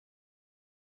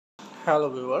Hello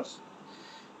viewers.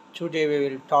 Today we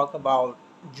will talk about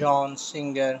John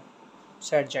Singer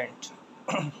Sargent.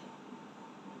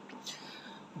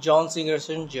 John Singer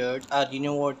Sargent, a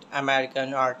renowned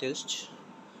American artist,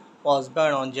 was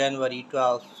born on January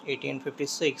 12,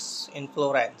 1856 in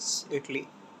Florence, Italy,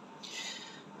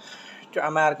 to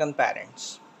American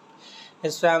parents.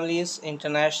 His family's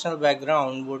international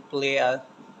background would play a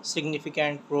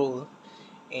significant role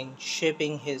in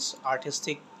shaping his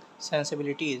artistic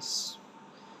sensibilities.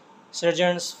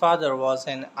 Sargent's father was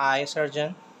an eye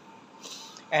surgeon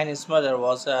and his mother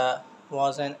was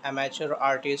an amateur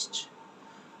artist,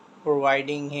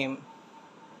 providing him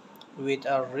with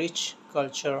a rich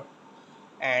culture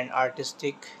and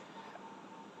artistic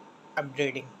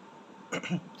upbringing.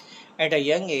 At a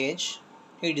young age,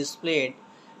 he displayed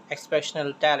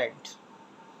exceptional talent,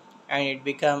 and it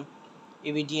became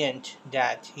evident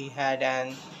that he had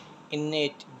an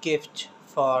innate gift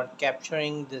for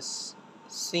capturing the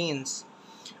scenes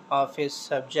of his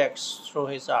subjects through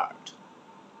his art.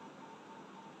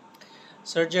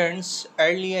 Sargent's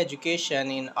early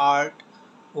education in art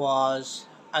was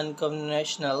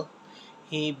unconventional.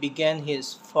 He began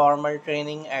his formal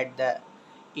training at the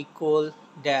École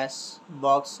des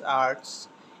Beaux-Arts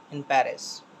in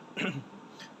Paris,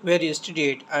 where he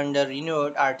studied under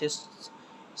renowned artists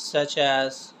such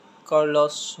as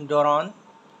Carlos Duran.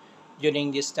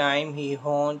 During this time, he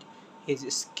honed his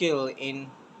skill in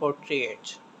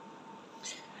portrait,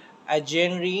 a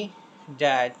genre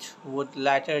that would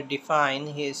later define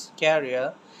his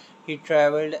career. He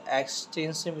traveled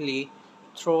extensively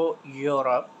through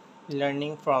Europe,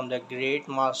 learning from the great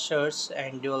masters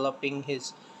and developing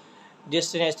his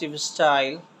distinctive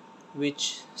style,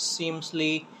 which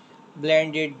seamlessly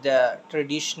blended the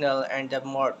traditional and the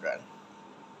modern.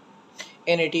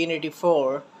 In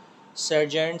 1884,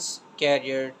 Sargent's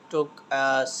career took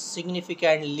a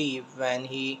significant leap when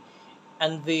he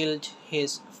unveiled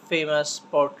his famous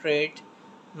portrait,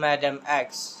 Madame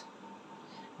X.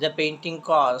 The painting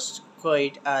caused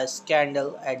quite a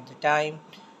scandal at the time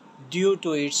due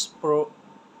to its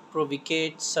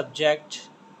provocative subject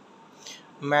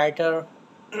matter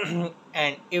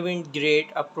and even great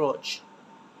approach.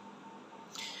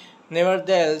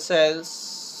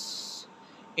 Nevertheless,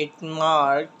 it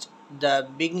marked the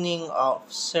beginning of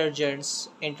Sargent's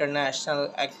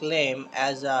international acclaim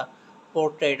as a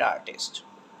portrait artist.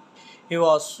 He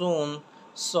was soon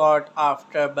sought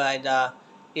after by the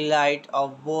elite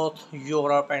of both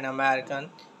Europe and America,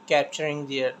 capturing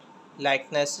their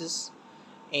likenesses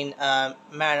in a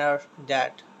manner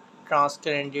that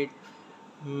transcended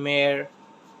mere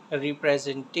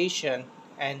representation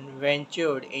and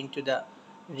ventured into the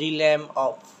realm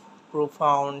of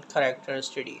profound character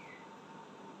study.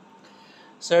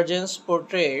 Sargent's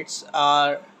portraits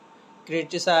are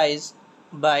criticized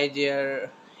by their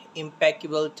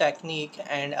impeccable technique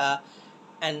and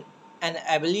an, an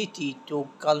ability to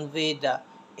convey the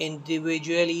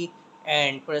individually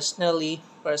and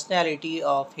personality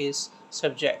of his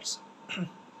subjects.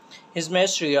 His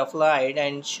mastery of light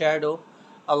and shadow,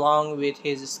 along with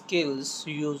his skills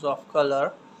use of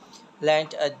color,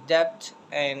 lent a depth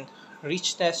and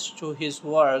richness to his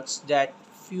works that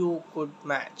few could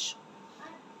match.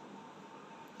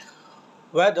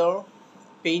 Whether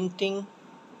painting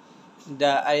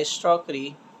the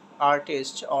aristocracy,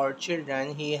 artists, or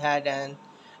children, he had an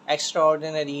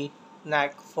extraordinary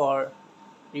knack for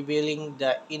revealing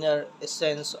the inner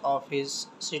essence of his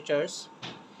sitters.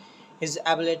 His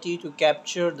ability to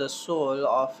capture the soul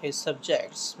of his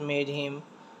subjects made him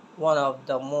one of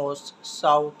the most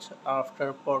sought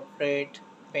after portrait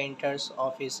painters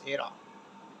of his era.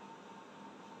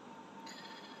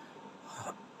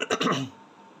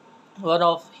 One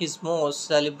of his most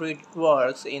celebrated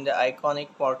works is the iconic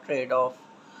portrait of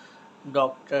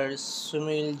Dr.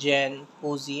 Sunil Jain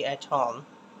Puji at home.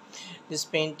 This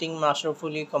painting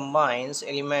masterfully combines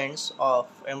elements of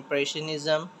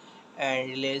Impressionism and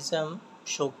Realism,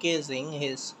 showcasing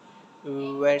his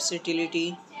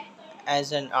versatility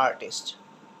as an artist.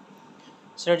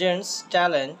 Sargent's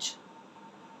talent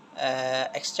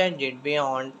extended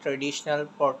beyond traditional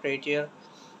portraiture.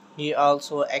 He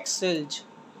also excelled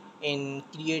in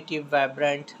creative,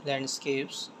 vibrant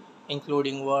landscapes,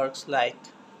 including works like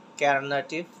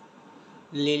Carnative,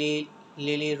 Lily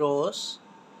Rose,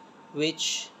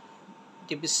 which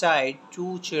typified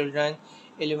two children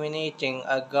illuminating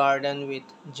a garden with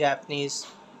Japanese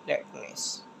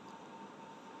likeness.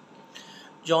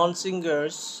 John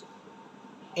Singer's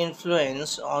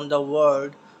influence on the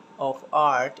world of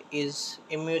art is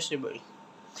immeasurable.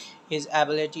 His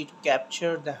ability to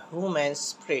capture the human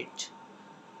spirit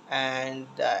and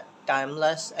the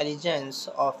timeless elegance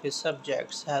of his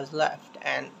subjects has left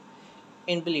an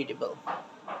indelible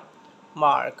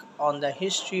mark on the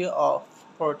history of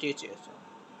portraiture.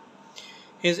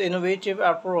 His innovative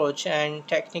approach and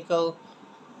technical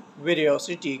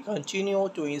virtuosity continue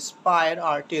to inspire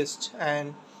artists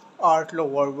and art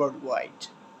lovers worldwide,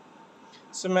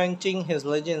 cementing his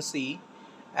legacy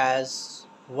as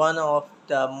one of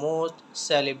the most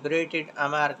celebrated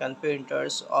American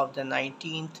painters of the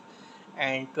 19th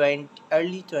and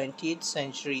early 20th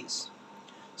centuries.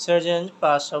 Sargent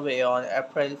passed away on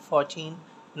April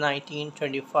 14,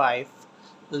 1925,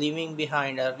 leaving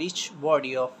behind a rich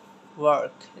body of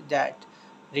work that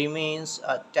remains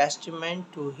a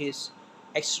testament to his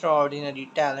extraordinary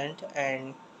talent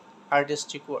and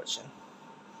artistic vision.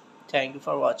 Thank you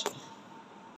for watching.